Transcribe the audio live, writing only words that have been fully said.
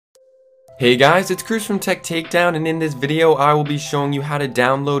Hey guys, it's Cruz from TechTakedown, and in this video I will be showing you how to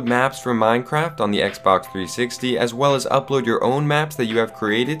download maps from Minecraft on the Xbox 360, as well as upload your own maps that you have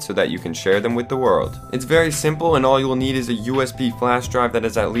created so that you can share them with the world. It's very simple, and all you will need is a USB flash drive that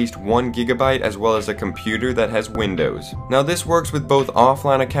is at least 1 GB, as well as a computer that has Windows. Now this works with both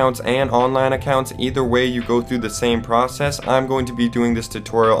offline accounts and online accounts. Either way you go through the same process. I'm going to be doing this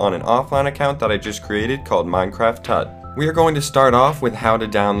tutorial on an offline account that I just created called Minecraft Tut. We are going to start off with how to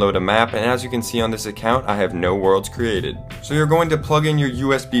download a map, and as you can see on this account, I have no worlds created. So you're going to plug in your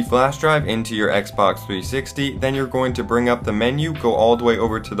USB flash drive into your Xbox 360, then you're going to bring up the menu, go all the way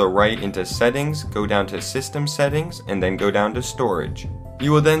over to the right into settings, go down to system settings, and then go down to storage.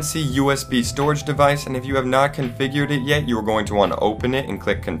 You will then see USB storage device, and if you have not configured it yet, you are going to want to open it and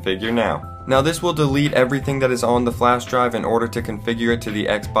click configure now. Now this will delete everything that is on the flash drive in order to configure it to the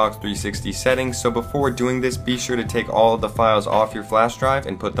Xbox 360 settings, so before doing this, be sure to take all of the files off your flash drive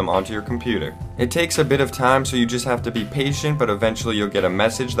and put them onto your computer. It takes a bit of time, so you just have to be patient, but eventually you'll get a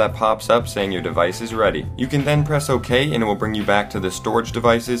message that pops up saying your device is ready. You can then press OK and it will bring you back to the storage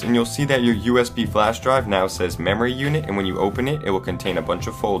devices, and you'll see that your USB flash drive now says memory unit, and when you open it, it will contain a bunch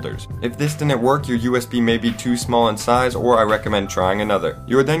of folders. If this didn't work, your USB may be too small in size, or I recommend trying another.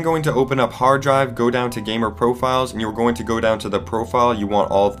 You are then going to open up hard drive, go down to gamer profiles, and you're going to go down to the profile you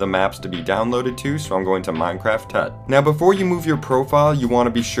want all of the maps to be downloaded to, so I'm going to Minecraft Tut. Now before you move your profile, you want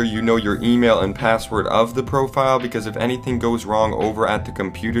to be sure you know your email and password of the profile, because if anything goes wrong over at the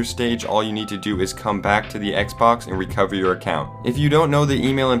computer stage, all you need to do is come back to the Xbox and recover your account. If you don't know the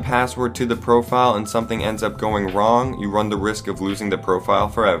email and password to the profile and something ends up going wrong, you run the risk of losing the profile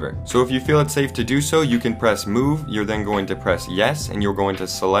forever. So if you feel it's safe to do so, you can press move, you're then going to press yes, and you're going to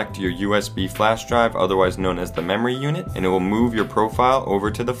select your USB flash drive, otherwise known as the memory unit, and it will move your profile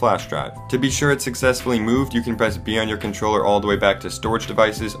over to the flash drive. To be sure it's successfully moved, you can press B on your controller all the way back to storage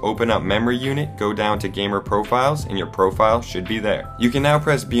devices, open up memory unit, go down to gamer profiles, and your profile should be there. You can now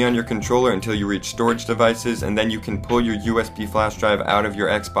press B on your controller until you reach storage devices, and then you can pull your USB flash drive out of your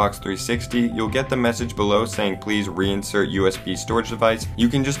Xbox 360. You'll get the message below saying please reinsert USB storage device. You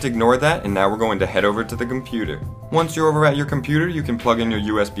can just ignore that, and now we're going to head over to the computer. Once you're over at your computer, you can plug in your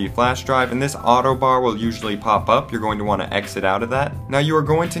USB flash drive, and this auto bar will usually pop up. You're going to want to exit out of that. Now you are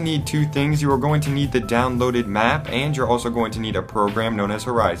going to need two things. You are going to need the downloaded map, and you're also going to need a program known as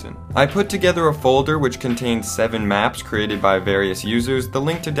Horizon. I put together a folder which contains 7 maps created by various users. The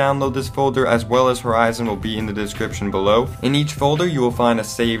link to download this folder as well as Horizon will be in the description below. In each folder you will find a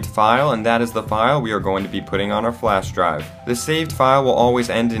saved file, and that is the file we are going to be putting on our flash drive. The saved file will always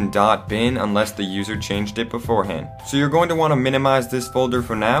end in .bin unless the user changed it beforehand. So you're going to want to minimize this folder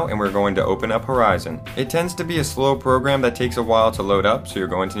for now, and we're going to open up Horizon. It tends to be a slow program that takes a while to load up, so you're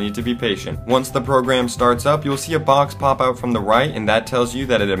going to need to be patient. Once the program starts up, you'll see a box pop out from the right, and that tells you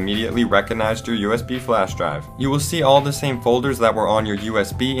that it immediately recognized your USB flash drive. You will see all the same folders that were on your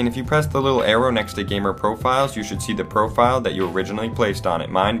USB, and if you press the little arrow next to gamer profiles, you should see the profile that you originally placed on it,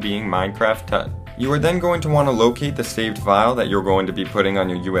 mine being Minecraft Tut. You are then going to want to locate the saved file that you're going to be putting on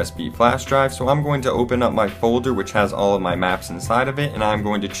your USB flash drive, so I'm going to open up my folder which has all of my maps inside of it, and I'm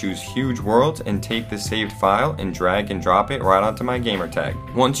going to choose Huge Worlds and take the saved file and drag and drop it right onto my gamer tag.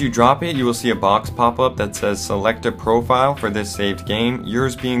 Once you drop it, you will see a box pop up that says select a profile for this saved game.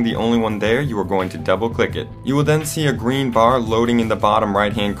 Yours being the only one there, you are going to double click it. You will then see a green bar loading in the bottom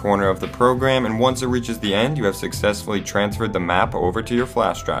right hand corner of the program, and once it reaches the end, you have successfully transferred the map over to your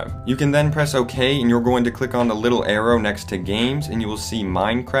flash drive. You can then press OK, and you're going to click on the little arrow next to games, and you will see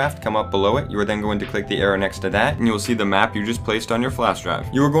Minecraft come up below it. You are then going to click the arrow next to that, and you will see the map you just placed on your flash drive.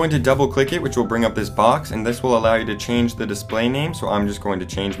 You are going to double click it, which will bring up this box, and this will allow you to change the display name, so I'm just going to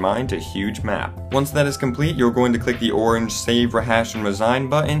change mine to Huge Map. Once that is complete, you're going to click the orange Save, Rehash, and Resign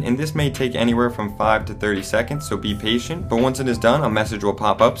button, and this may take anywhere from 5 to 30 seconds, so be patient, but once it is done, a message will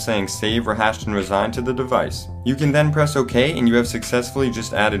pop up saying Save, Rehash, and Resign to the device. You can then press OK, and you have successfully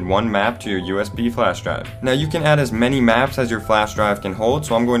just added one map to your USB flash drive. Now you can add as many maps as your flash drive can hold,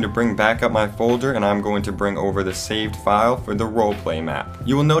 so I'm going to bring back up my folder, and I'm going to bring over the saved file for the roleplay map.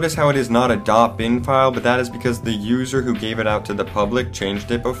 You will notice how it is not a .bin file, but that is because the user who gave it out to the public changed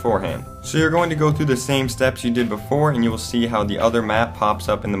it beforehand. So you're going to go through the same steps you did before, and you will see how the other map pops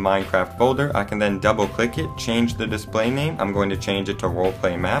up in the Minecraft folder. I can then double click it, change the display name. I'm going to change it to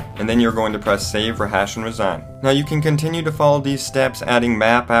roleplay map, and then you're going to press Save, Rehash, and Resign. Now you can continue to follow these steps, adding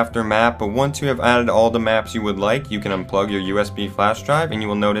map after map, but once you have added all the maps you would like, you can unplug your USB flash drive and you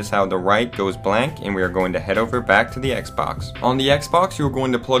will notice how the right goes blank, and we are going to head over back to the Xbox. On the Xbox, you are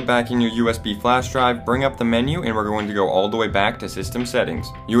going to plug back in your USB flash drive, bring up the menu, and we're going to go all the way back to system settings.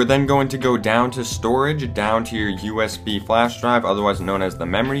 You are then going to go down to storage, down to your USB flash drive, otherwise known as the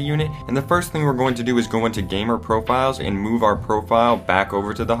memory unit, and the first thing we're going to do is go into gamer profiles and move our profile back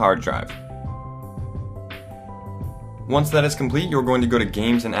over to the hard drive. Once that is complete, you're going to go to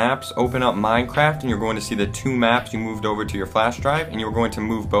Games and Apps, open up Minecraft, and you're going to see the 2 maps you moved over to your flash drive, and you're going to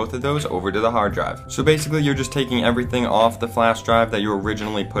move both of those over to the hard drive. So basically, you're just taking everything off the flash drive that you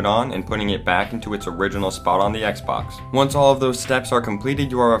originally put on and putting it back into its original spot on the Xbox. Once all of those steps are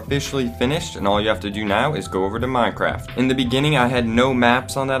completed, you are officially finished, and all you have to do now is go over to Minecraft. In the beginning, I had no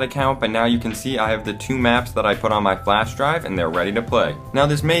maps on that account, but now you can see I have the 2 maps that I put on my flash drive, and they're ready to play. Now,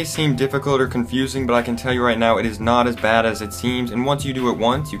 this may seem difficult or confusing, but I can tell you right now, it is not as bad as it seems, and once you do it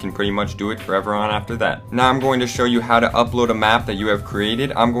once, you can pretty much do it forever on after that. Now I'm going to show you how to upload a map that you have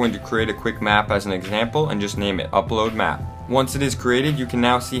created. I'm going to create a quick map as an example and just name it Upload Map. Once it is created, you can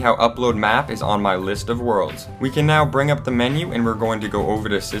now see how Upload Map is on my list of worlds. We can now bring up the menu and we're going to go over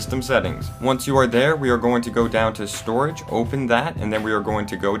to System Settings. Once you are there, we are going to go down to Storage, open that, and then we are going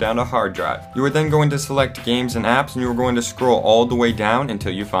to go down to Hard Drive. You are then going to select Games and Apps, and you are going to scroll all the way down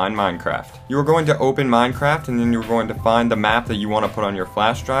until you find Minecraft. You are going to open Minecraft, and then you're going to find the map that you want to put on your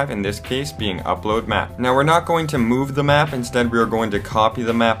flash drive, in this case being Upload Map. Now we're not going to move the map, instead we are going to copy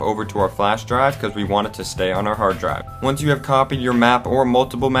the map over to our flash drive because we want it to stay on our hard drive. Once you have copied your map or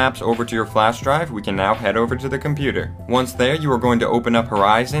multiple maps over to your flash drive, we can now head over to the computer. Once there, you are going to open up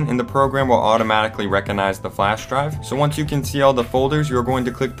Horizon, and the program will automatically recognize the flash drive. So once you can see all the folders, you're going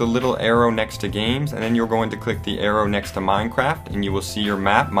to click the little arrow next to Games, and then you're going to click the arrow next to Minecraft, and you will see your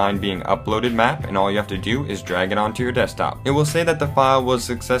map, mine being Uploaded Map, and all you have to do is drag it onto your desktop. It will say that the file was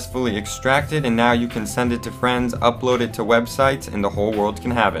successfully extracted, and now you can send it to friends, upload it to websites, and the whole world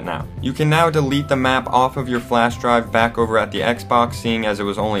can have it now. You can now delete the map off of your flash drive back over at the Xbox, seeing as it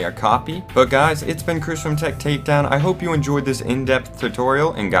was only a copy. But guys, it's been Chris from TechTakedown. I hope you enjoyed this in-depth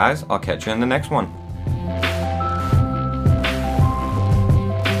tutorial, and guys, I'll catch you in the next one.